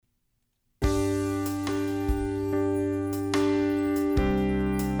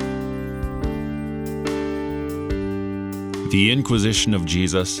The Inquisition of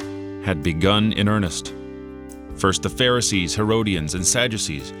Jesus had begun in earnest. First, the Pharisees, Herodians, and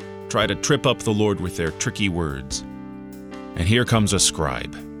Sadducees try to trip up the Lord with their tricky words. And here comes a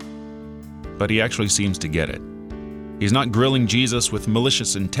scribe. But he actually seems to get it. He's not grilling Jesus with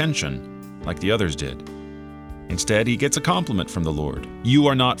malicious intention like the others did. Instead, he gets a compliment from the Lord. "You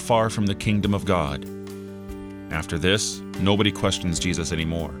are not far from the kingdom of God." After this, nobody questions Jesus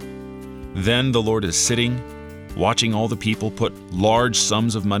anymore. Then the Lord is sitting, watching all the people put large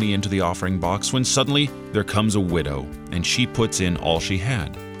sums of money into the offering box, when suddenly there comes a widow, and she puts in all she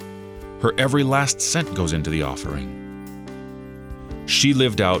had. Her every last cent goes into the offering. She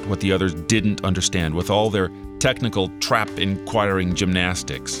lived out what the others didn't understand with all their technical trap-inquiring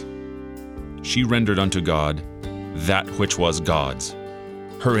gymnastics. She rendered unto God that which was God's,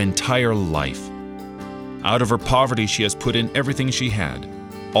 her entire life. Out of her poverty she has put in everything she had,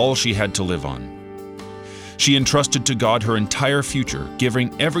 all she had to live on. She entrusted to God her entire future,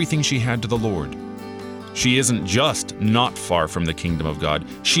 giving everything she had to the Lord. She isn't just not far from the kingdom of God,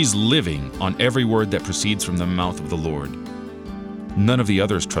 she's living on every word that proceeds from the mouth of the Lord. None of the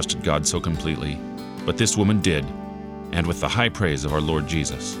others trusted God so completely, but this woman did, and with the high praise of our Lord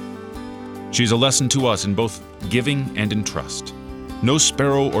Jesus. She's a lesson to us in both giving and in trust. No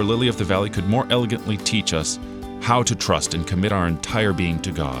sparrow or lily of the valley could more elegantly teach us how to trust and commit our entire being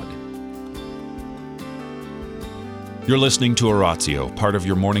to God. You're listening to Oratio, part of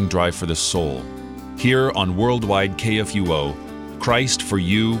your morning drive for the soul. Here on Worldwide KFUO, Christ for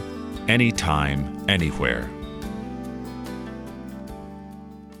you, anytime, anywhere.